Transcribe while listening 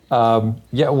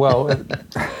Yeah, well,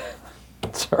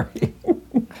 sorry.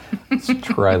 Let's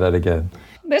try that again.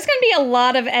 There's going to be a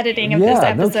lot of editing of this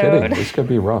episode. No kidding. This could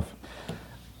be rough.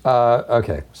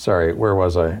 Okay, sorry. Where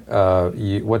was I?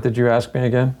 What did you ask me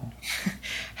again?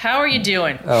 How are you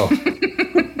doing? Oh.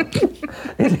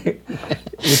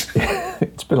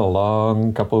 It's been a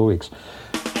long couple of weeks.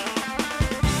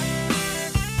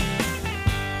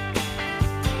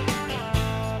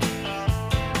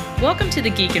 Welcome to the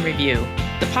Geek in Review,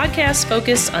 the podcast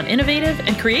focused on innovative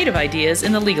and creative ideas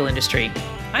in the legal industry.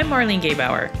 I'm Marlene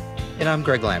Gaybauer. And I'm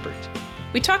Greg Lambert.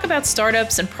 We talk about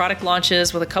startups and product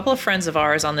launches with a couple of friends of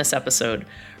ours on this episode.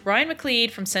 Ryan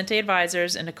McClead from Sente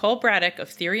Advisors and Nicole Bradick of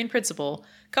Theory and Principle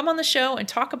come on the show and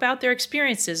talk about their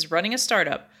experiences running a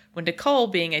startup, with Nicole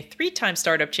being a 3-time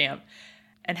startup champ,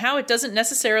 and how it doesn't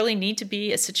necessarily need to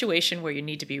be a situation where you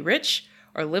need to be rich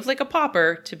or live like a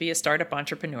pauper to be a startup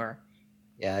entrepreneur.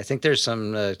 Yeah, I think there's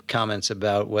some comments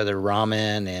about whether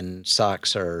ramen and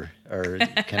socks are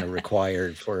kind of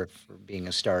required for being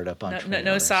a startup entrepreneur.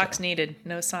 No socks needed.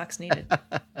 No socks needed.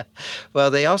 Well,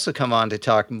 they also come on to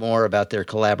talk more about their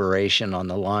collaboration on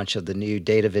the launch of the new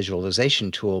data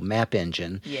visualization tool, Map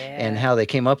Engine, and how they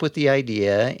came up with the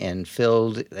idea and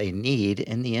filled a need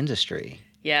in the industry.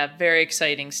 Yeah, very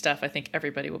exciting stuff. I think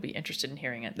everybody will be interested in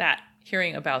hearing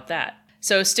about that.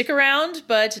 So stick around,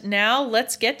 but now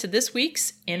let's get to this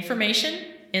week's Information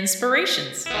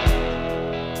Inspirations.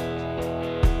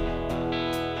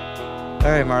 All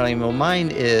right, Marlene. Well, mine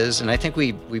is, and I think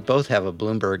we both have a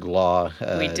Bloomberg Law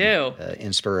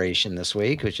inspiration this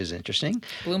week, which is interesting.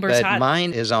 Bloomberg's hot.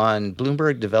 Mine is on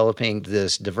Bloomberg developing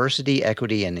this diversity,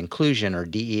 equity, and inclusion, or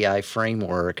DEI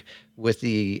framework, with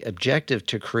the objective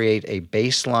to create a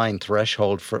baseline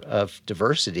threshold of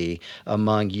diversity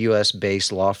among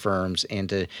U.S.-based law firms and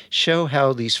to show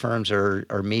how these firms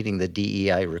are meeting the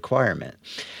DEI requirement.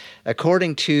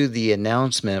 According to the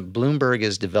announcement, Bloomberg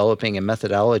is developing a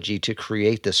methodology to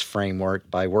create this framework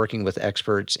by working with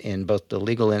experts in both the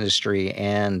legal industry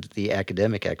and the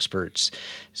academic experts.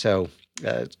 So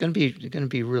it's going to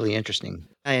be really interesting.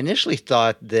 I initially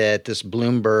thought that this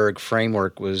Bloomberg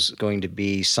framework was going to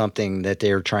be something that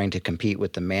they were trying to compete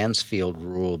with the Mansfield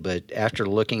rule, but after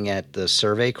looking at the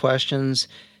survey questions,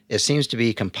 it seems to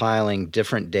be compiling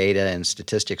different data and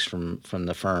statistics from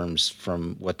the firms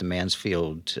from what the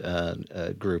Mansfield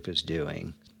group is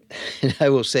doing. And I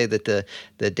will say that the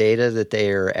data that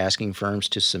they are asking firms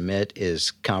to submit is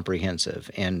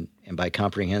comprehensive. And by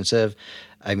comprehensive,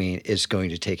 I mean, it's going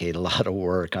to take a lot of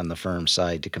work on the firm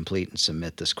side to complete and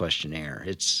submit this questionnaire.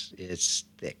 It's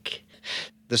thick.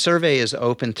 The survey is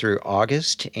open through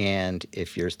August, and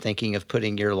if you're thinking of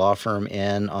putting your law firm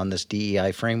in on this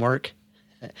DEI framework,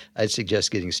 I'd suggest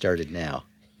getting started now.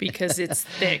 Because it's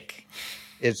thick.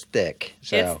 It's thick.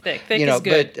 So, it's thick. Thick is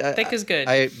good. Thick is good.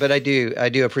 But I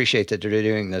do appreciate that they're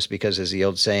doing this, because as the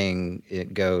old saying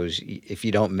it goes, if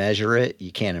you don't measure it,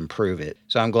 you can't improve it.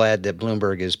 So I'm glad that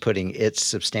Bloomberg is putting its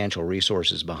substantial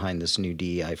resources behind this new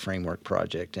DEI framework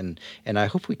project. And I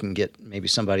hope we can get maybe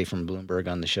somebody from Bloomberg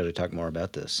on the show to talk more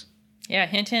about this. Yeah,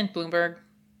 hint, hint, Bloomberg.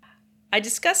 I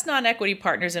discussed non-equity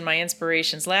partners in my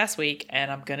inspirations last week,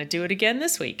 and I'm going to do it again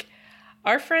this week.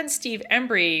 Our friend Steve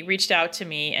Embry reached out to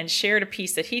me and shared a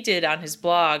piece that he did on his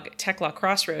blog, Tech Law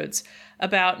Crossroads,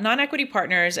 about non-equity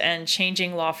partners and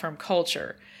changing law firm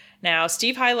culture. Now,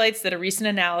 Steve highlights that a recent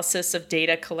analysis of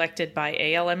data collected by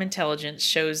ALM Intelligence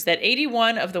shows that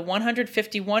 81 of the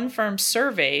 151 firms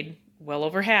surveyed, well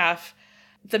over half,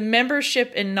 the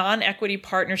membership in non-equity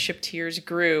partnership tiers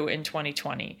grew in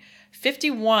 2020.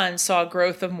 51 saw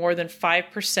growth of more than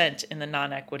 5% in the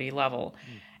non-equity level.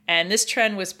 And this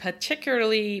trend was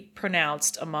particularly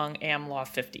pronounced among AM Law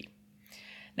 50.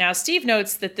 Now, Steve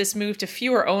notes that this move to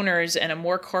fewer owners and a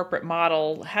more corporate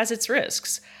model has its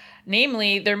risks.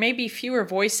 Namely, there may be fewer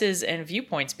voices and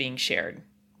viewpoints being shared.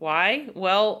 Why?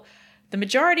 Well, the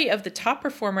majority of the top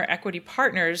performer equity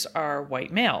partners are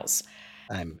white males.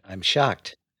 I'm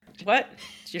shocked. What?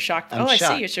 You're shocked? I'm shocked.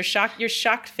 I see. It's your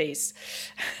shocked face.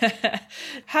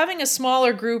 Having a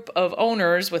smaller group of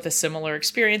owners with a similar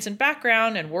experience and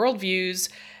background and worldviews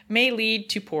may lead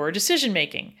to poor decision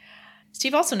making.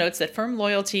 Steve also notes that firm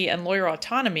loyalty and lawyer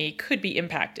autonomy could be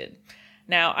impacted.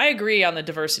 Now, I agree on the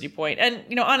diversity point, and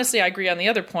honestly, I agree on the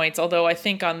other points. Although I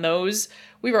think on those,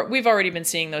 we've already been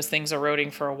seeing those things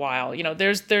eroding for a while.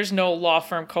 There's no law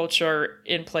firm culture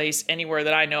in place anywhere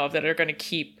that I know of that are going to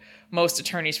keep most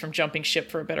attorneys from jumping ship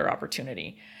for a better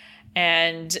opportunity.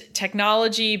 And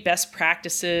technology, best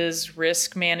practices,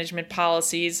 risk management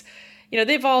policies,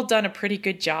 they've all done a pretty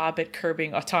good job at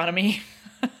curbing autonomy.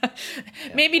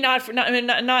 Maybe not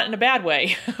in a bad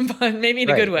way, but maybe in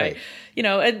a good way.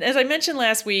 And as I mentioned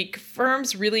last week,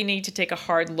 firms really need to take a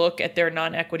hard look at their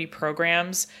non-equity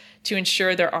programs to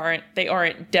ensure they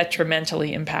aren't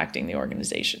detrimentally impacting the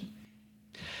organization.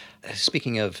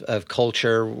 Speaking of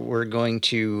culture, we're going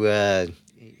to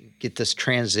get this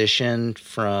transition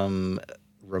from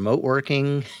remote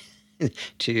working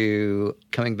to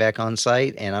coming back on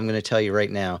site. And I'm going to tell you right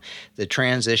now, the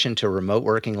transition to remote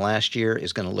working last year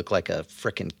is going to look like a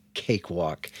frickin'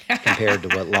 cakewalk compared to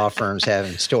what law firms have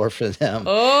in store for them.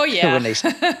 Oh, yeah.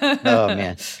 Oh,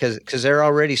 man. Because they're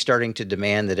already starting to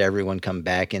demand that everyone come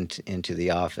back into the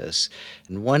office.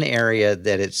 And one area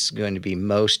that it's going to be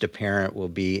most apparent will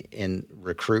be in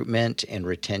recruitment and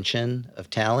retention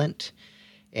of talent.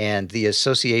 And the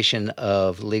Association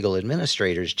of Legal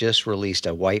Administrators just released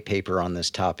a white paper on this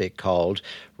topic called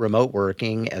Remote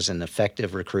Working as an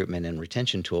Effective Recruitment and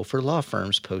Retention Tool for Law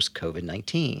Firms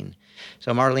Post-COVID-19.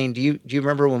 So, Marlene, do you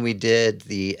remember when we did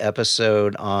the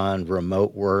episode on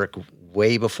remote work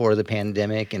way before the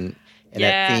pandemic? And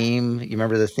that theme, you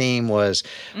remember the theme was,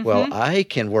 well, I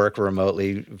can work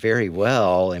remotely very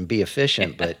well and be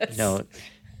efficient, but,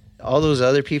 all those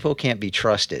other people can't be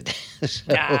trusted.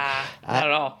 Not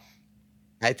at all.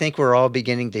 I think we're all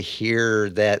beginning to hear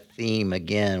that theme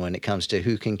again when it comes to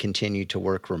who can continue to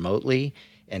work remotely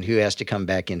and who has to come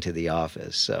back into the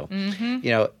office. So,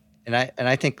 and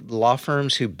I think law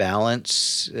firms who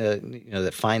balance,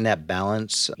 that find that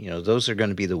balance, those are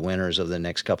going to be the winners of the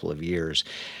next couple of years.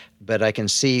 But I can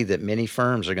see that many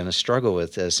firms are going to struggle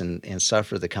with this and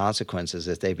suffer the consequences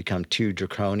if they become too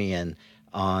draconian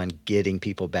on getting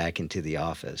people back into the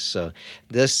office. So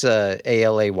this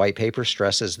ALA white paper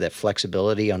stresses that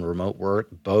flexibility on remote work,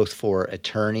 both for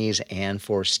attorneys and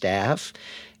for staff,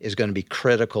 is going to be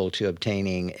critical to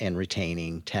obtaining and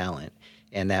retaining talent.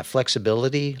 And that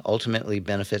flexibility ultimately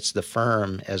benefits the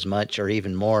firm as much or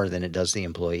even more than it does the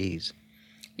employees.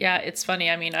 Yeah, it's funny.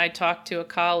 I mean, I talked to a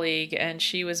colleague and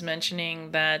she was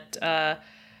mentioning that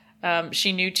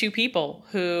she knew two people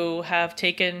who have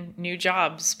taken new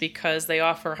jobs because they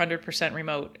offer 100%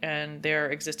 remote and their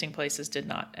existing places did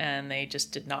not. And they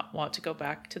just did not want to go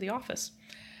back to the office.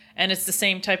 And it's the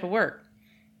same type of work.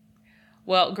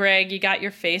 Well, Greg, you got your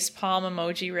face palm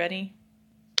emoji ready?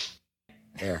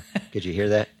 There. Did you hear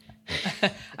that?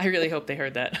 I really hope they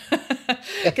heard that.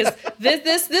 Because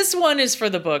this one is for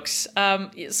the books.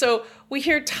 So we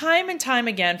hear time and time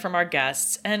again from our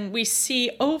guests, and we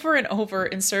see over and over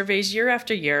in surveys year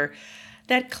after year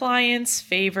that clients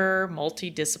favor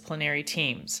multidisciplinary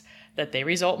teams, that they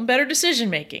result in better decision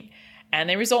making, and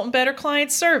they result in better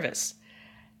client service.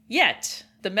 Yet,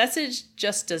 the message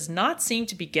just does not seem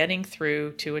to be getting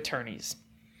through to attorneys.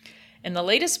 In the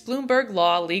latest Bloomberg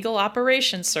Law Legal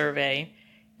Operations Survey,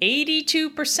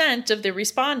 82% of the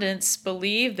respondents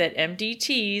believe that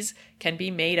MDTs can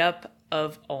be made up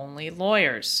of only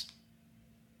lawyers.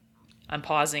 I'm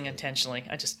pausing intentionally.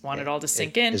 I just want it all to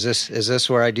sink in. Is this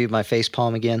where I do my face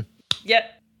palm again?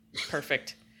 Yep.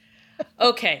 Perfect.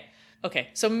 Okay.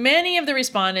 So many of the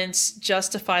respondents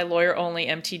justify lawyer-only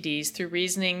MTDs through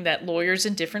reasoning that lawyers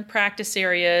in different practice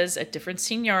areas at different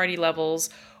seniority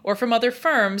levels or from other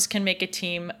firms can make a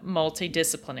team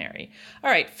multidisciplinary. All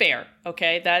right, fair.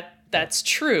 Okay, that's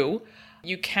true.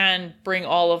 You can bring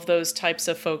all of those types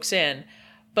of folks in.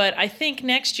 But I think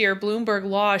next year Bloomberg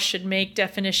Law should make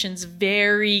definitions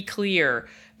very clear,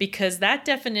 because that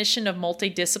definition of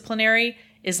multidisciplinary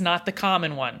is not the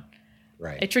common one.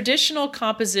 Right. A traditional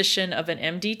composition of an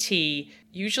MDT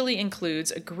usually includes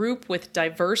a group with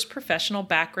diverse professional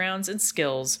backgrounds and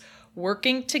skills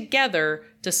working together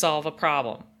to solve a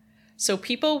problem. So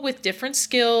people with different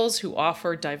skills who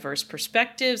offer diverse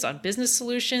perspectives on business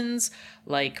solutions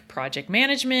like project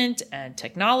management and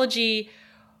technology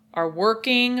are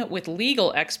working with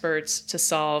legal experts to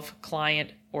solve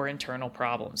client or internal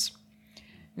problems.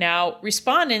 Now,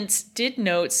 respondents did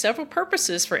note several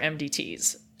purposes for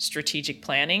MDTs: strategic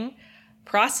planning,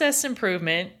 process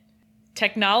improvement,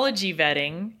 technology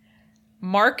vetting,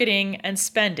 marketing, and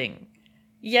spending.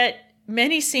 Yet,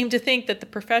 many seem to think that the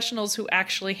professionals who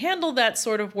actually handle that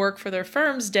sort of work for their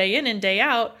firms day in and day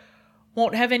out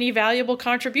won't have any valuable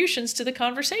contributions to the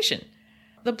conversation.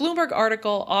 The Bloomberg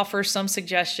article offers some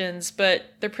suggestions, but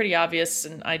they're pretty obvious,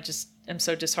 and I just am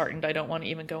so disheartened I don't want to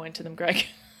even go into them, Greg.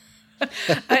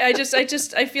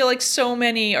 I feel like so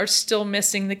many are still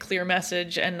missing the clear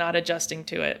message and not adjusting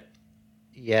to it.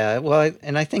 Yeah, well,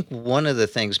 and I think one of the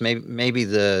things, maybe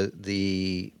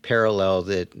the parallel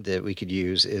that we could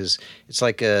use is it's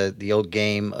like the old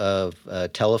game of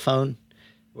telephone.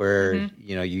 where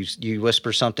you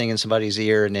whisper something in somebody's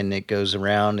ear and then it goes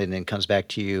around and then comes back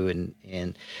to you,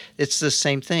 and it's the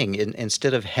same thing.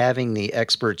 Instead of having the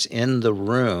experts in the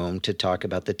room to talk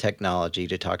about the technology,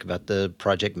 to talk about the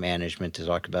project management, to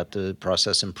talk about the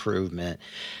process improvement,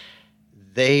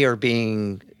 they are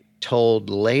being told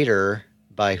later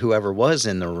by whoever was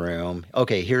in the room,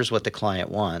 okay, here's what the client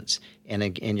wants.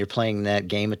 And you're playing that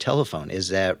game of telephone. Is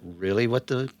that really what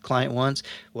the client wants?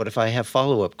 What if I have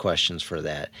follow-up questions for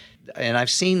that? And I've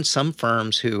seen some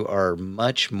firms who are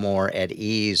much more at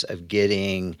ease of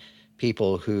getting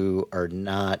people who are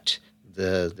not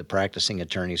the practicing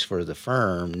attorneys for the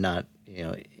firm, not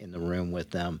in the room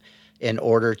with them, in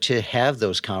order to have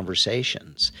those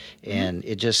conversations. And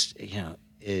it just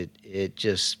it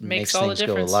just makes things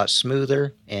go a lot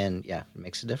smoother, and it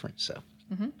makes a difference. So.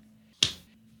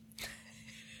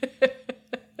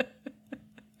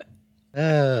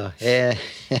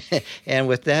 And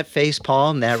with that face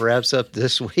palm, that wraps up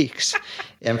this week's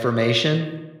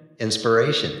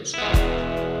Inspirations.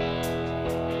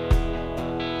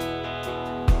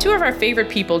 Two of our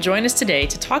favorite people join us today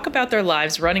to talk about their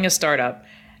lives running a startup.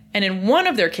 And in one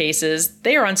of their cases,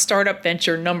 they are on startup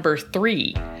venture number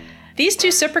 3. These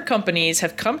two separate companies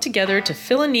have come together to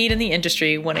fill a need in the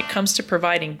industry when it comes to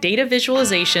providing data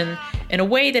visualization in a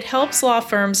way that helps law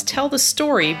firms tell the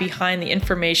story behind the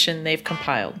information they've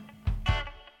compiled.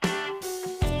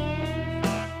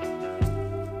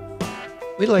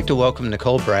 We'd like to welcome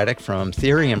Nicole Bradick from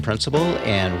Theory and Principle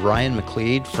and Ryan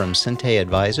McClead from Sente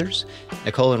Advisors.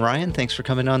 Nicole and Ryan, thanks for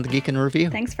coming on the Geek in Review.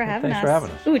 Thanks for having us. Thanks for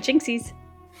having us. Ooh, jinxies.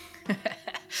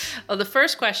 Well, the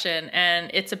first question, and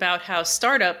it's about how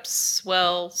startup.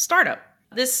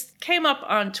 This came up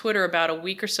on Twitter about a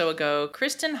week or so ago.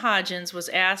 Kristen Hodgins was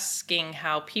asking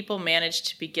how people manage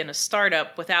to begin a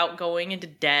startup without going into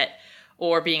debt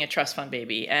or being a trust fund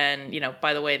baby. And,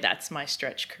 by the way, that's my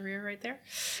stretch career right there.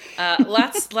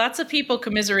 Lots of people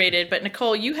commiserated, but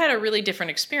Nicole, you had a really different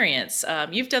experience.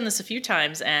 You've done this a few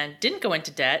times and didn't go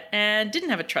into debt and didn't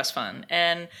have a trust fund.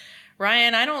 And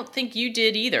Ryan, I don't think you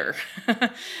did either.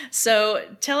 So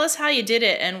tell us how you did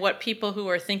it and what people who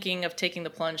are thinking of taking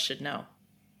the plunge should know.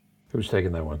 Who's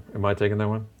taking that one? Am I taking that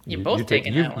one? You're both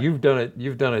taking that one. You've done it.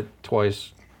 You've done it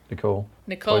twice, Nicole.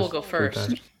 Nicole Twice, will go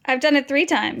first. I've done it 3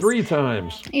 times. 3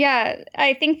 times. Yeah,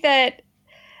 I think that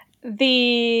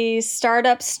the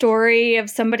startup story of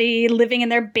somebody living in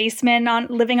their basement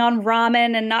living on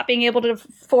ramen and not being able to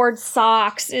afford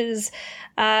socks is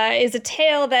a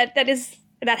tale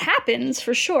that happens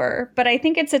for sure, but I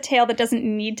think it's a tale that doesn't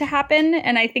need to happen,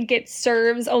 and I think it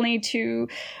serves only to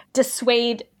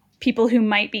dissuade people who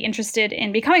might be interested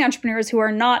in becoming entrepreneurs who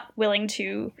are not willing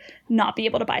to not be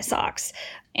able to buy socks.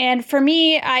 And for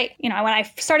me, when I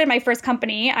started my first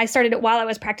company, I started it while I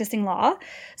was practicing law,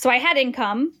 so I had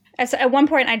income. At one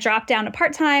point, I dropped down to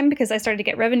part-time because I started to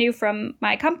get revenue from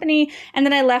my company, and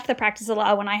then I left the practice of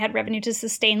law when I had revenue to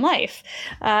sustain life.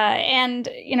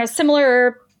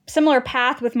 Similar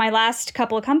path with my last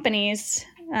couple of companies.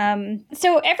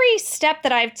 So every step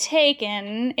that I've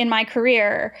taken in my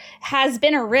career has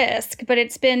been a risk, but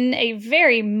it's been a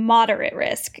very moderate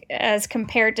risk as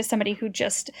compared to somebody who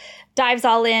just dives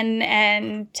all in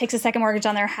and takes a second mortgage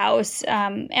on their house.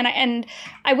 And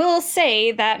I will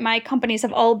say that my companies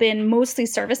have all been mostly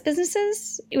service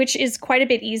businesses, which is quite a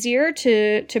bit easier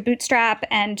to bootstrap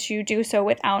and to do so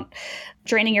without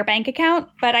draining your bank account.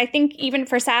 But I think even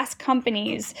for SaaS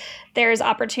companies, there's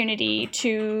opportunity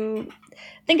to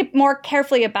think more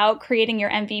carefully about creating your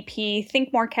MVP,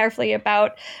 think more carefully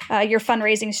about your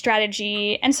fundraising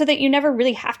strategy, and so that you never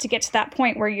really have to get to that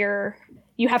point where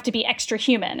you have to be extra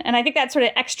human. And I think that sort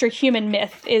of extra human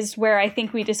myth is where I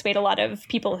think we dissuade a lot of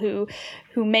people who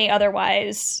may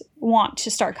otherwise want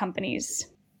to start companies.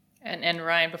 And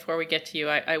Ryan, before we get to you,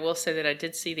 I will say that I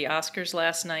did see the Oscars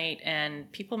last night,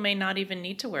 and people may not even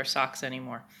need to wear socks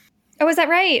anymore. Oh, is that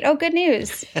right? Oh, good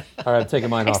news. All right, I'm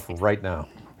taking mine off right now.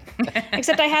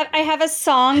 Except I have a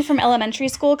song from elementary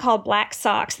school called Black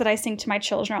Socks that I sing to my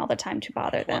children all the time to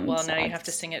bother them. Well, now you have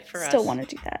to sing it for us. Still want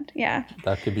to do that, yeah.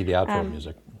 That could be the outro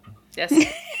music. Yes.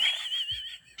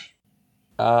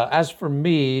 As for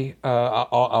me,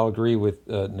 I'll agree with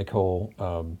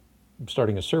Nicole.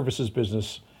 Starting a services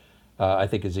business, I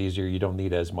think is easier. You don't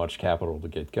need as much capital to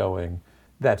get going.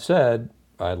 That said,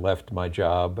 I left my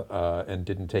job and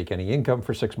didn't take any income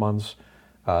for 6 months,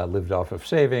 lived off of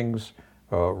savings,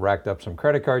 racked up some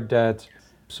credit card debt.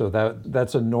 So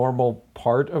that's a normal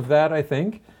part of that, I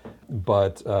think.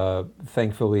 But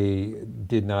thankfully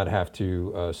did not have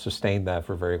to sustain that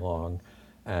for very long.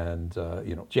 And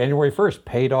January 1st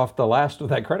paid off the last of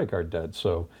that credit card debt.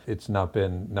 So it's not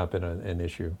been an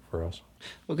issue for us.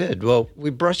 Well, good. Well,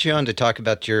 we brought you on to talk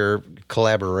about your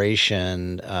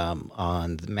collaboration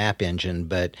on the Map Engine,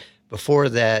 but before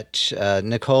that,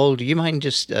 Nicole, do you mind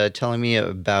just telling me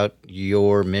about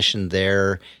your mission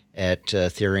there at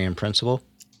Theory and Principle?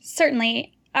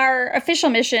 Certainly. Our official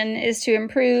mission is to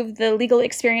improve the legal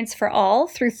experience for all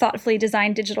through thoughtfully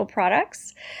designed digital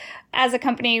products. As a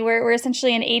company, we're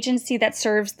essentially an agency that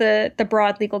serves the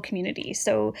broad legal community.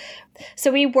 So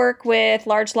we work with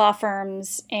large law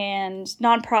firms and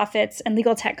nonprofits and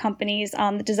legal tech companies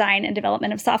on the design and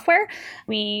development of software.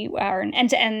 We are an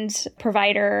end-to-end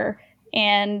provider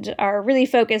and are really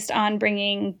focused on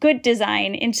bringing good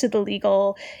design into the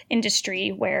legal industry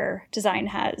where design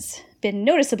has been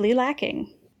noticeably lacking.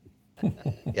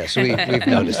 Yes, we've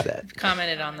noticed that. I've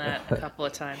commented on that a couple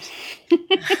of times.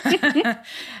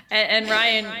 and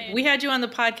Ryan, we had you on the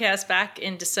podcast back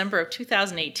in December of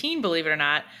 2018, believe it or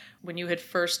not, when you had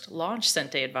first launched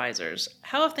Sente Advisors.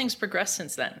 How have things progressed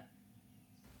since then?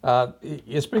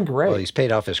 It's been great. Well, he's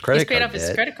paid off his credit card. He's paid off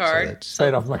his credit card. So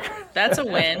paid off my credit. That's a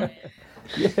win.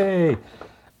 Yay.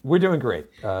 We're doing great.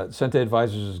 Sente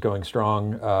Advisors is going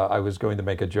strong. I was going to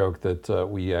make a joke that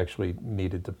we actually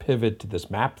needed to pivot to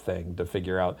this map thing to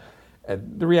figure out.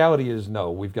 The reality is, no,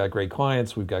 we've got great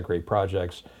clients. We've got great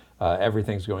projects.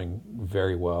 Everything's going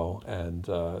very well. And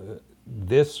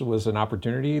this was an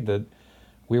opportunity that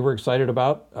we were excited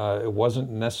about. It wasn't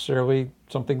necessarily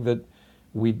something that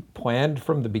we planned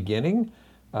from the beginning,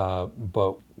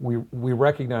 but we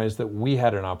recognized that we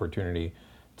had an opportunity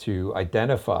to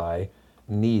identify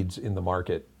needs in the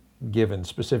market, given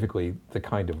specifically the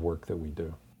kind of work that we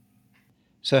do.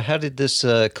 So how did this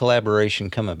collaboration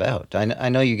come about? I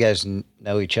know you guys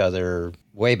know each other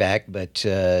way back, but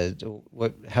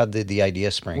how did the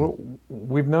idea spring? Well,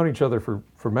 we've known each other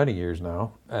for many years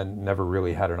now and never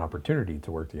really had an opportunity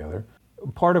to work together.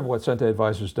 Part of what Sente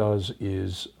Advisors does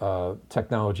is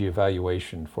technology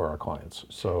evaluation for our clients.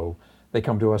 So they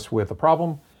come to us with a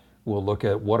problem. We'll look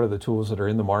at what are the tools that are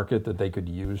in the market that they could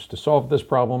use to solve this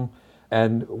problem.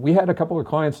 And we had a couple of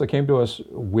clients that came to us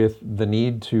with the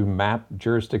need to map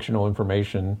jurisdictional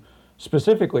information,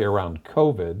 specifically around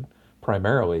COVID,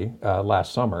 primarily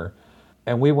last summer.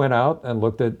 And we went out and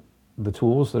looked at the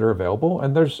tools that are available,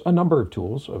 and there's a number of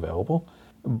tools available,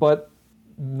 but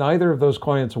neither of those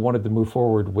clients wanted to move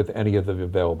forward with any of the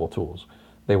available tools.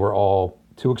 They were all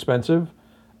too expensive,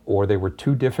 or they were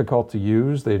too difficult to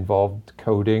use, they involved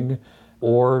coding,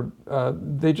 or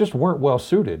they just weren't well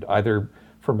suited, either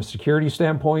from a security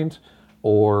standpoint,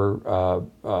 or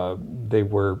they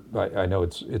were, I know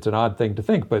it's an odd thing to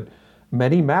think, but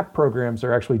many map programs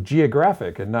are actually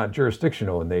geographic and not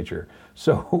jurisdictional in nature.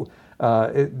 So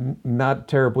not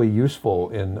terribly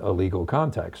useful in a legal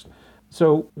context.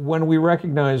 So when we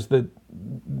recognized that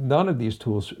none of these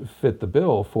tools fit the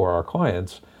bill for our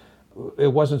clients, it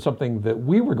wasn't something that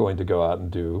we were going to go out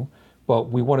and do, but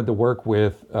we wanted to work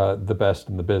with the best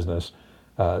in the business.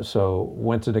 So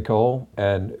went to Nicole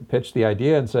and pitched the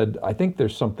idea and said, I think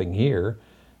there's something here.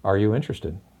 Are you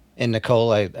interested? And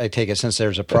Nicole, I take it since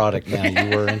there's a product now,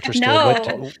 you were interested. No,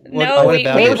 we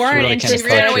weren't interested.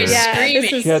 Ran away screaming.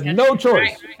 She had no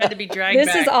choice. Had to be dragged This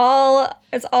back.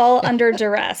 is all under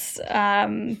duress.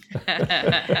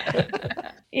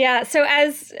 Yeah. So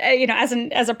as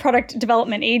a product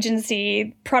development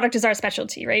agency, product is our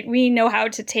specialty, right? We know how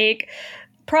to take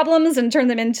problems and turn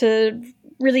them into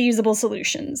really usable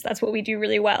solutions. That's what we do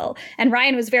really well. And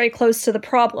Ryan was very close to the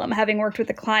problem, having worked with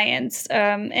the clients.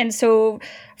 And so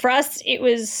for us, it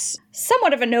was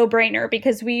somewhat of a no-brainer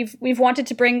because we've wanted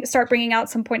to start bringing out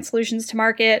some point solutions to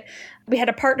market. We had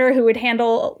a partner who would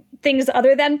handle things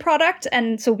other than product,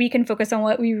 and so we can focus on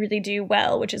what we really do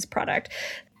well, which is product.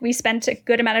 We spent a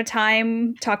good amount of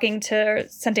time talking to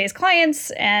Sente's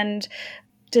clients and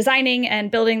designing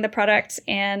and building the product,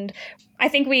 and I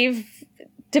think we've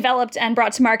developed and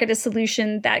brought to market a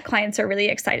solution that clients are really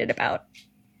excited about.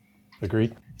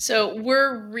 Agreed. So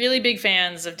we're really big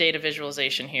fans of data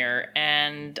visualization here,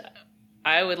 and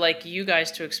I would like you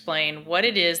guys to explain what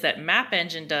it is that Map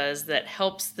Engine does that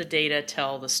helps the data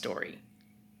tell the story.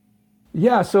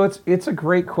 Yeah, so it's a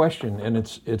great question, and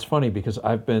it's funny because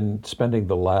I've been spending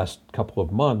the last couple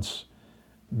of months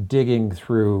digging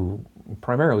through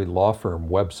primarily law firm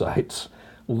websites,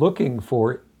 looking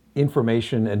for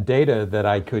information and data that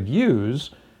I could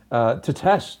use to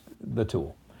test the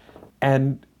tool.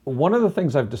 And one of the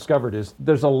things I've discovered is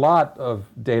there's a lot of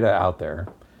data out there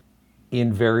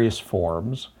in various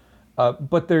forms,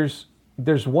 but there's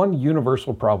one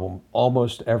universal problem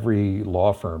almost every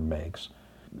law firm makes.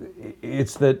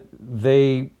 It's that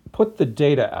they put the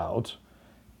data out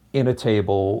in a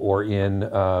table or in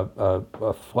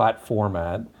a flat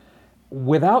format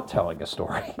without telling a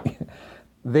story.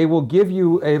 They will give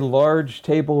you a large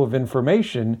table of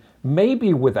information,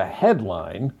 maybe with a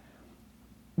headline,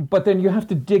 but then you have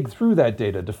to dig through that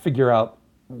data to figure out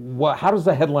how does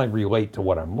the headline relate to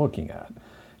what I'm looking at.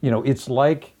 It's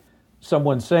like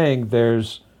someone saying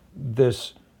there's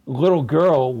this little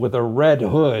girl with a red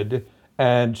hood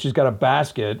and she's got a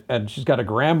basket and she's got a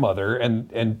grandmother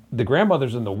and the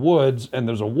grandmother's in the woods and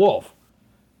there's a wolf.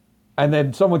 And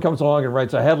then someone comes along and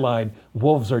writes a headline,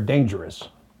 "Wolves are dangerous."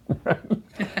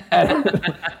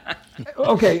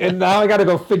 Okay, and now I got to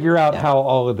go figure out how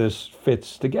all of this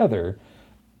fits together.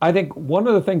 I think one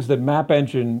of the things that Map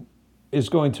Engine is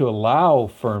going to allow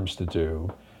firms to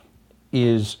do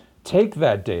is take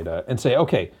that data and say,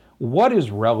 okay, what is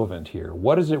relevant here?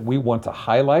 What is it we want to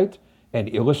highlight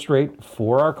and illustrate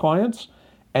for our clients?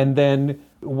 And then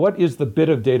what is the bit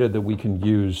of data that we can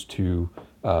use to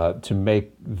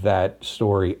make that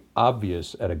story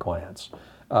obvious at a glance?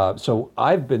 So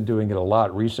I've been doing it a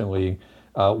lot recently,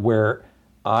 where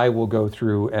I will go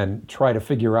through and try to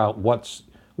figure out what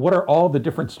are all the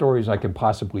different stories I can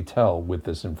possibly tell with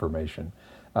this information.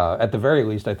 At the very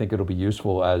least, I think it'll be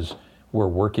useful as we're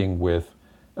working with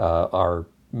our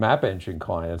Map Engine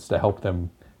clients to help them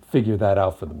figure that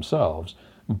out for themselves.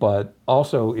 But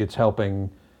also it's helping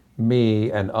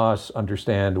me and us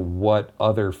understand what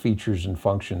other features and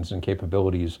functions and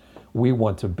capabilities we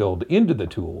want to build into the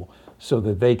tool so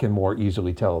that they can more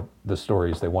easily tell the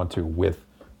stories they want to with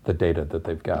the data that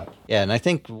they've got. Yeah, and I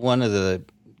think one of the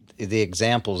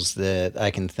examples that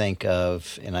I can think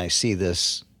of, and I see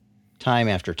this time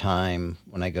after time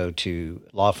when I go to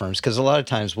law firms, because a lot of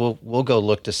times we'll go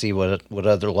look to see what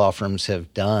other law firms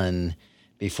have done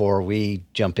before we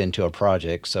jump into a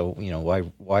project. So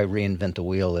why reinvent the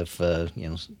wheel if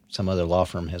some other law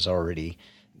firm has already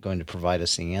going to provide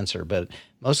us the answer? But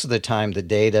most of the time the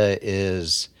data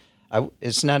is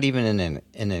it's not even in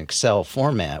an Excel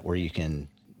format where you can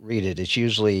read it. It's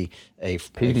usually a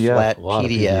flat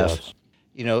PDF.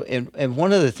 And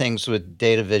one of the things with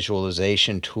data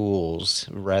visualization tools,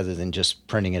 rather than just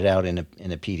printing it out in a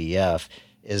PDF,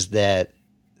 is that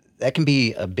can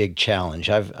be a big challenge.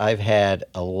 I've had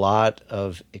a lot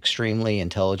of extremely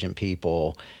intelligent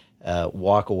people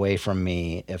walk away from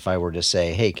me if I were to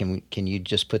say, "Hey, can you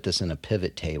just put this in a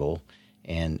pivot table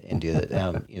and do that?"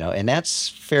 And that's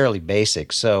fairly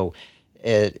basic. So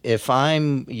if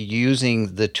I'm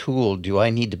using the tool, do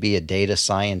I need to be a data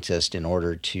scientist in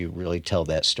order to really tell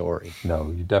that story?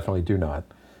 No, you definitely do not.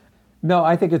 No,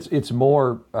 I think it's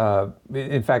more,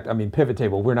 in fact, pivot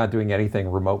table, we're not doing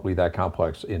anything remotely that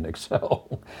complex in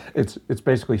Excel. It's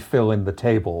basically fill in the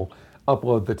table,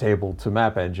 upload the table to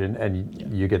Map Engine,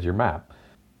 and you get your map.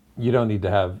 You don't need to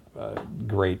have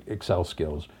great Excel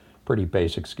skills. Pretty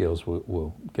basic skills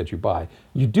will get you by.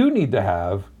 You do need to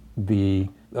have the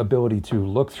ability to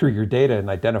look through your data and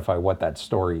identify what that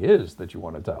story is that you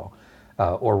want to tell,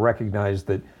 or recognize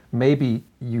that maybe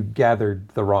you gathered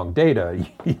the wrong data.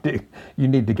 You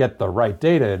need to get the right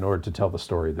data in order to tell the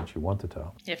story that you want to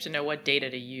tell. You have to know what data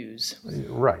to use.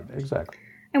 Right, exactly.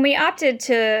 And we opted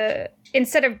to,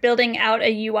 instead of building out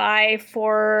a UI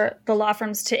for the law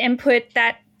firms to input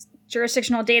that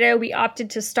jurisdictional data, we opted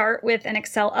to start with an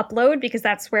Excel upload because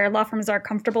that's where law firms are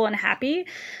comfortable and happy.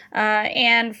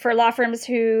 And for law firms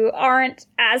who aren't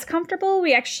as comfortable,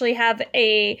 we actually have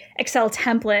a Excel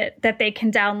template that they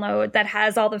can download that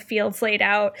has all the fields laid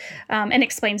out and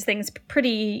explains things pretty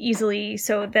easily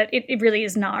so that it really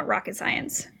is not rocket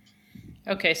science.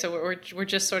 Okay, so we're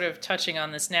just sort of touching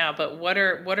on this now, but what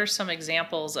are some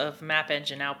examples of Map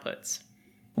Engine outputs?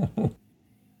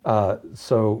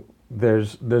 So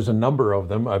there's a number of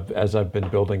them as I've been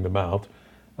building them out.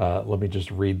 Let me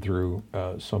just read through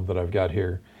some that I've got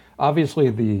here. Obviously,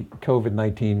 the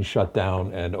COVID-19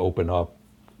 shutdown and open up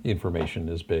information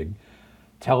is big.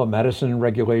 Telemedicine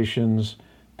regulations,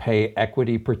 pay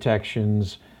equity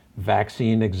protections,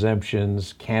 vaccine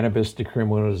exemptions, cannabis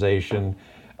decriminalization,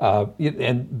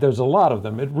 and there's a lot of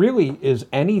them. It really is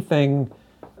anything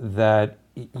that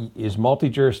is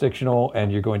multi-jurisdictional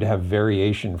and you're going to have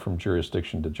variation from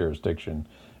jurisdiction to jurisdiction.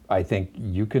 I think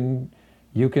you can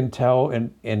tell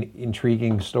an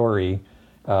intriguing story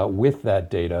with that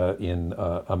data in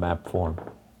a map form.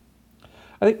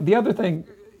 I think the other thing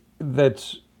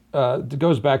that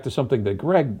goes back to something that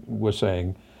Greg was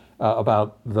saying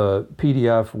about the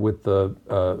PDF with the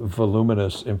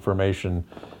voluminous information,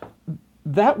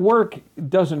 that work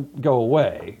doesn't go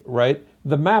away, right?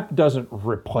 The map doesn't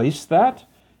replace that,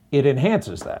 it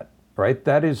enhances that, right?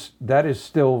 That is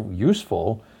still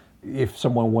useful, if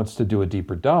someone wants to do a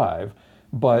deeper dive.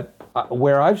 But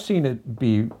where I've seen it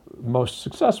be most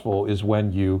successful is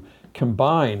when you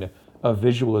combine a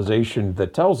visualization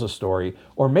that tells a story,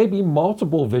 or maybe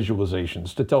multiple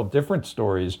visualizations to tell different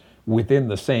stories within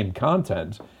the same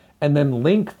content, and then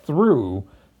link through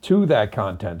to that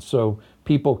content so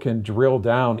people can drill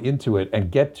down into it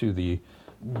and get to the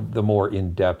more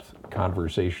in-depth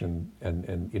conversation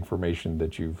and information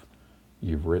that you've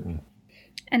written.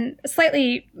 And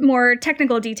slightly more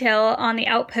technical detail on the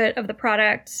output of the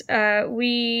product.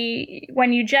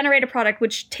 When you generate a product,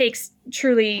 which takes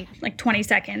truly like 20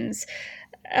 seconds,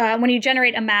 when you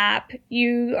generate a map,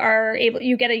 you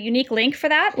get a unique link for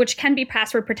that, which can be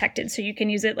password protected. So you can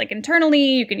use it like internally,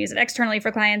 you can use it externally for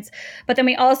clients. But then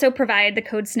we also provide the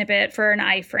code snippet for an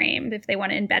iframe if they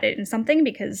want to embed it in something,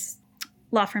 because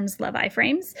law firms love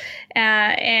iframes.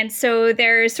 And so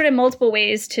there's sort of multiple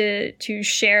ways to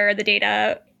share the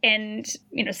data. And,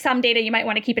 some data you might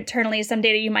want to keep internally, some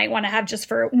data you might want to have just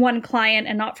for one client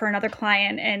and not for another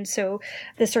client. And so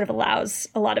this sort of allows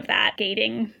a lot of that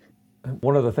gating.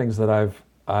 One of the things that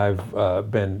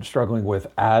I've been struggling with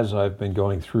as I've been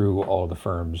going through all the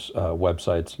firms'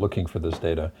 websites looking for this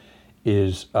data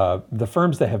is the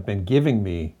firms that have been giving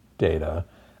me data.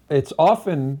 It's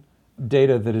often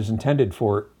data that is intended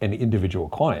for an individual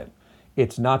client.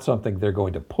 It's not something they're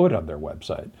going to put on their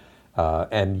website.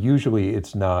 And usually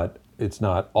it's not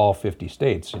all 50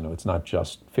 states, it's not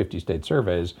just 50 state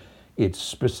surveys. It's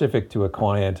specific to a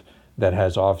client that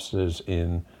has offices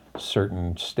in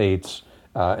certain states,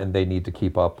 and they need to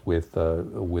keep up with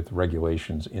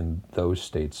regulations in those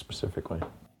states specifically.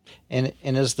 And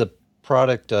is the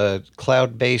product a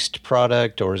cloud-based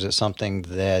product, or is it something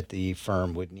that the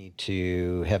firm would need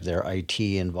to have their IT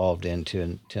involved in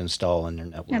to install on their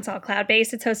network? It's all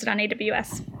cloud-based. It's hosted on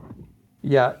AWS.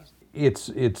 Yeah,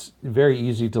 it's very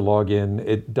easy to log in.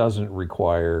 It doesn't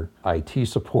require IT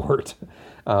support.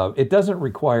 It doesn't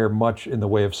require much in the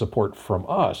way of support from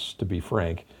us, to be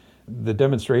frank. The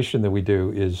demonstration that we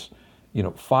do is,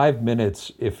 5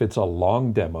 minutes if it's a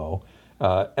long demo.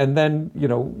 And then,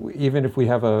 even if we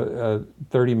have a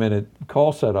 30-minute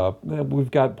call set up,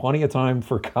 we've got plenty of time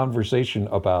for conversation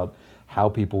about how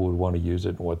people would want to use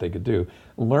it and what they could do.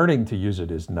 Learning to use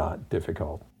it is not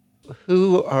difficult.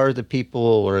 Who are the people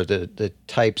or the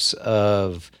types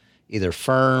of either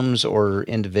firms or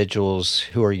individuals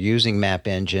who are using Map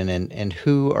Engine, and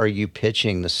who are you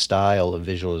pitching the style of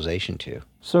visualization to?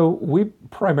 So we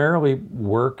primarily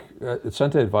work,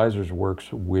 Senta Advisors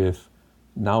works with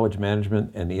knowledge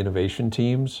management and innovation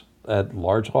teams at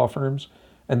large law firms.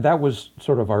 And that was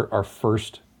sort of our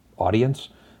first audience.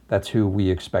 That's who we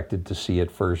expected to see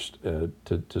it first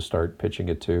to start pitching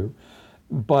it to.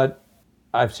 But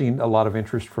I've seen a lot of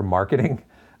interest from marketing.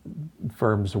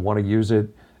 Firms want to use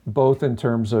it, both in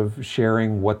terms of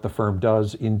sharing what the firm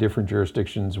does in different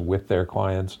jurisdictions with their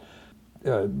clients,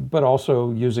 but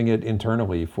also using it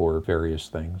internally for various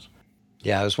things.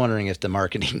 Yeah, I was wondering if the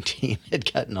marketing team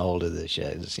had gotten a hold of this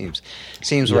yet. It seems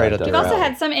right up their alley. We've also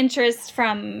had some interest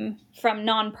from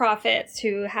nonprofits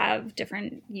who have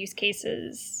different use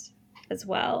cases as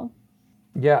well.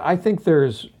 Yeah, I think there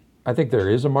is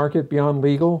a market beyond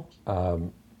legal.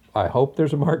 I hope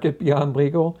there's a market beyond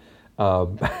legal.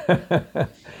 I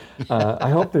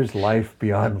hope there's life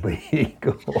beyond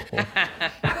legal.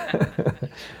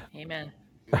 Amen.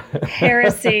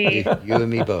 Heresy. You and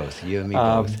me both.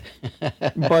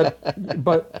 Both.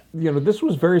 But this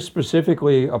was very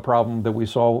specifically a problem that we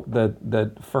saw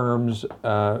that firms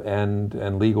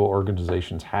and legal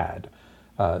organizations had.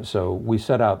 So we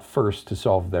set out first to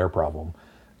solve their problem,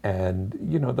 and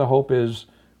the hope is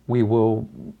we will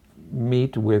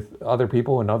meet with other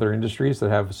people in other industries that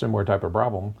have a similar type of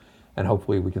problem, and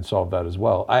hopefully we can solve that as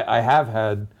well. I have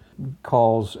had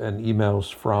calls and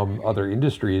emails from other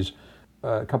industries.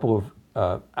 A couple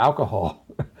of alcohol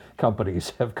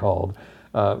companies have called,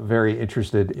 very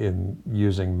interested in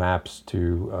using maps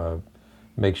to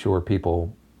make sure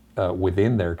people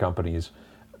within their companies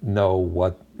know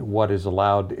what is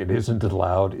allowed and isn't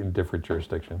allowed in different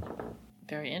jurisdictions.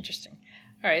 Very interesting.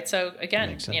 All right, so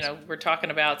again, we're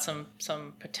talking about some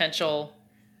potential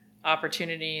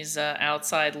opportunities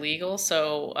outside legal.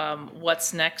 So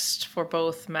what's next for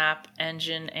both Map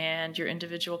Engine and your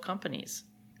individual companies?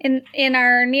 In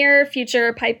our near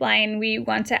future pipeline, we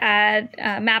want to add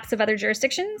maps of other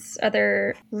jurisdictions,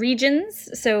 other regions,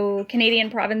 so Canadian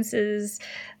provinces,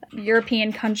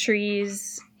 European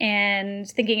countries, and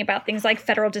thinking about things like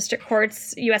federal district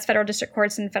courts, U.S. federal district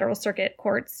courts, and federal circuit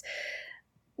courts.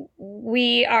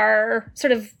 We are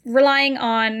sort of relying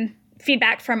on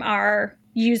feedback from our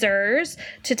users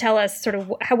to tell us sort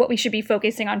of what we should be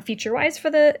focusing on feature-wise for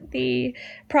the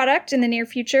product in the near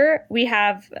future. We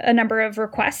have a number of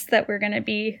requests that we're going to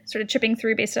be sort of chipping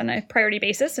through based on a priority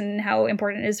basis and how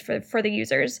important it is for the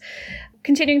users.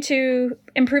 Continuing to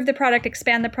improve the product,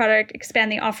 expand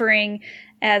the offering,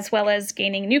 as well as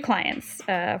gaining new clients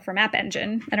from App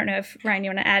Engine. I don't know if, Ryan, you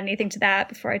want to add anything to that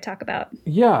before I talk about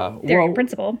theory and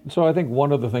principle. So I think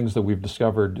one of the things that we've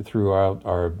discovered throughout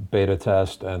our beta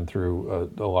test and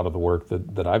through a lot of the work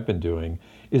that I've been doing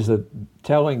is that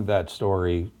telling that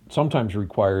story sometimes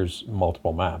requires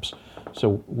multiple maps.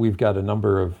 So we've got a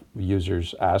number of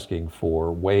users asking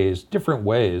for different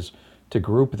ways to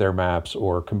group their maps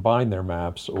or combine their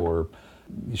maps or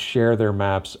share their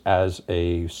maps as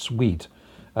a suite.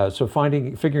 So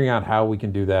figuring out how we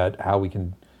can do that, how we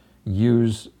can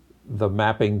use the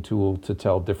mapping tool to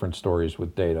tell different stories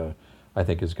with data, I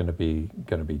think is going to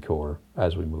be core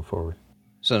as we move forward.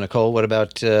 So Nicole, what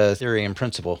about theory and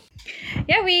principle?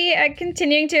 Yeah, we are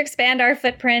continuing to expand our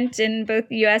footprint in both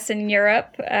the U.S. and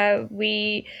Europe.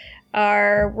 We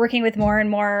are working with more and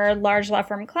more large law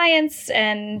firm clients,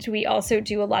 and we also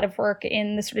do a lot of work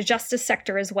in the sort of justice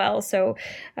sector as well. So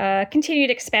continued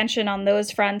expansion on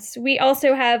those fronts. We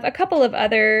also have a couple of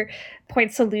other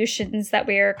point solutions that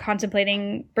we're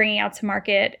contemplating bringing out to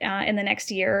market in the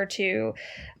next year or two.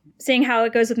 Seeing how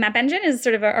it goes with Map Engine is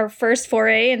sort of our first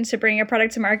foray into bringing a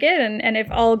product to market. And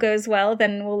if all goes well,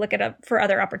 then we'll look it up for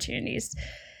other opportunities.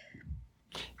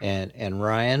 And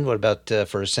Ryan, what about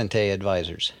for Sente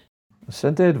Advisors?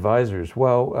 Sente Advisors.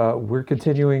 Well, we're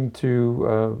continuing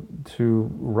to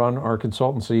run our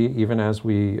consultancy even as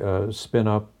we spin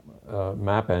up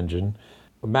Map Engine.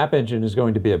 Map Engine is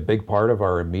going to be a big part of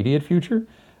our immediate future.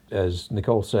 As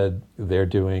Nicole said, they're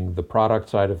doing the product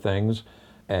side of things,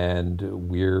 and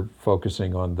we're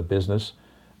focusing on the business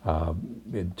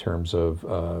in terms of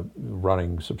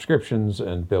running subscriptions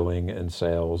and billing and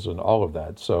sales and all of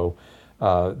that. So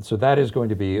that is going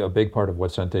to be a big part of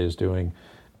what Sente is doing.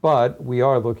 But we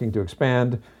are looking to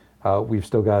expand. We've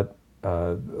still got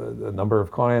a number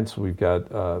of clients. We've got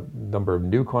a number of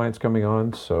new clients coming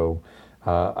on. So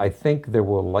I think there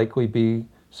will likely be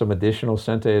some additional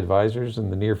Sente Advisors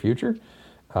in the near future.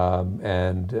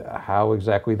 And how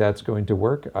exactly that's going to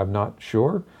work, I'm not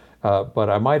sure.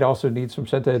 But I might also need some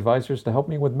Sente Advisors to help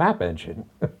me with Map Engine.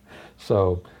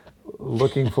 So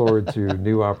looking forward to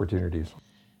new opportunities.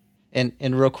 And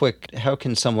real quick, how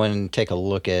can someone take a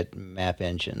look at Map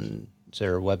Engine? Is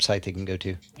there a website they can go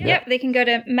to? Yep, they can go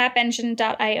to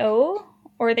mapengine.io,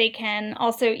 or they can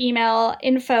also email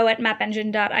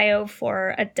info@mapengine.io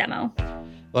for a demo.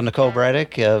 Well, Nicole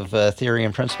Bradick of Theory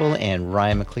and Principle and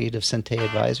Ryan McClead of Sente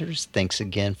Advisors, thanks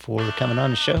again for coming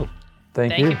on the show.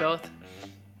 Thank you. Thank you both.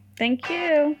 Thank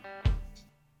you.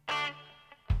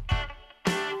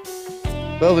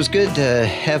 Well, it was good to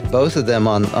have both of them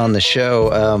on the show.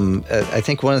 I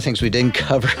think one of the things we didn't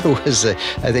cover was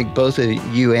I think both of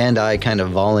you and I kind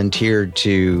of volunteered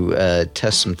to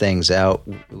test some things out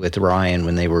with Ryan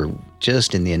when they were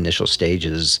just in the initial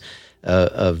stages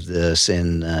of this.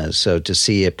 And so to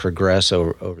see it progress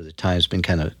over the time has been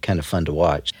kind of fun to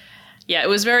watch. Yeah, it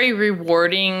was very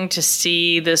rewarding to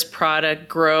see this product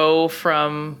grow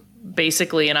from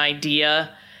basically an idea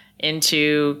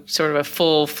into sort of a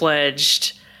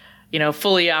full-fledged,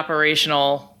 fully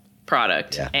operational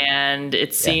product. Yeah. And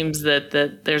it seems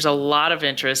that there's a lot of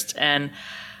interest. And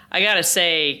I got to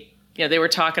say, they were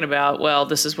talking about, well,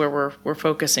 this is where we're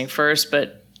focusing first,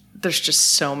 but there's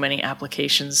just so many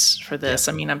applications for this.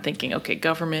 Yeah. I mean, I'm thinking, okay,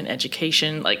 government,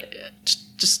 education, like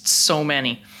just so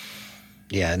many.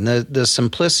 Yeah, and the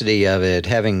simplicity of it,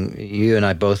 having you and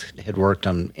I both had worked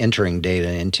on entering data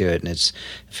into it, and it's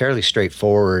fairly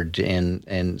straightforward.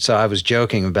 And so I was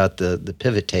joking about the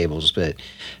pivot tables, but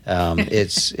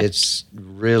it's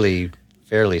really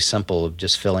fairly simple of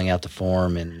just filling out the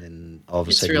form, and all of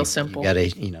a sudden you got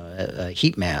a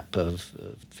heat map of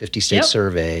 50-state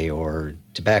survey or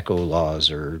tobacco laws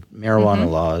or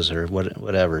marijuana laws or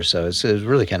whatever. So it's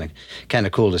really kind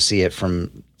of cool to see it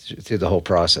through the whole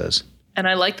process. And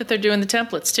I like that they're doing the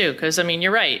templates too, because I mean,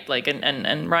 you're right. Like,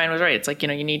 and Ryan was right. It's like,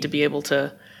 you need to be able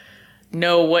to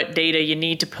know what data you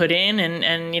need to put in,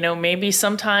 and maybe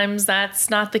sometimes that's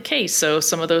not the case. So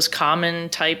some of those common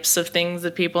types of things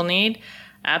that people need,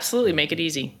 absolutely make it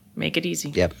easy. Make it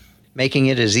easy. Yep. Making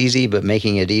it is easy, but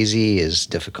making it easy is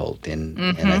difficult, and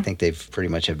I think they've pretty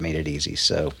much have made it easy.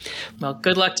 So, well,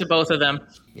 good luck to both of them.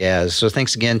 Yeah. So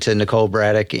thanks again to Nicole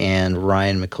Bradick and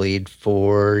Ryan McClead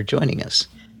for joining us.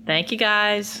 Thank you,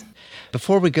 guys.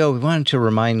 Before we go, we wanted to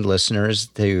remind listeners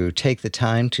to take the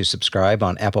time to subscribe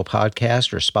on Apple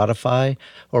Podcast or Spotify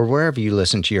or wherever you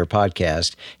listen to your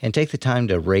podcast, and take the time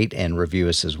to rate and review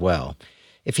us as well.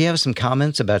 If you have some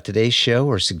comments about today's show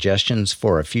or suggestions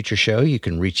for a future show, you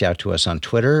can reach out to us on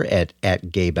Twitter at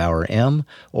 @GayBauerM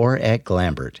or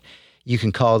 @Glambert. You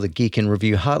can call the Geek in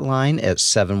Review hotline at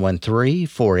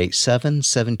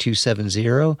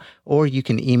 713-487-7270, or you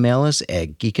can email us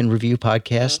at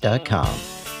geekinreviewpodcast.com.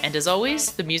 And as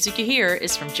always, the music you hear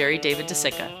is from Jerry David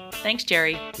DeSica. Thanks,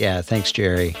 Jerry. Yeah, thanks,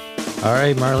 Jerry. All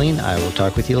right, Marlene, I will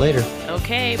talk with you later.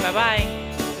 Okay,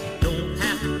 bye-bye.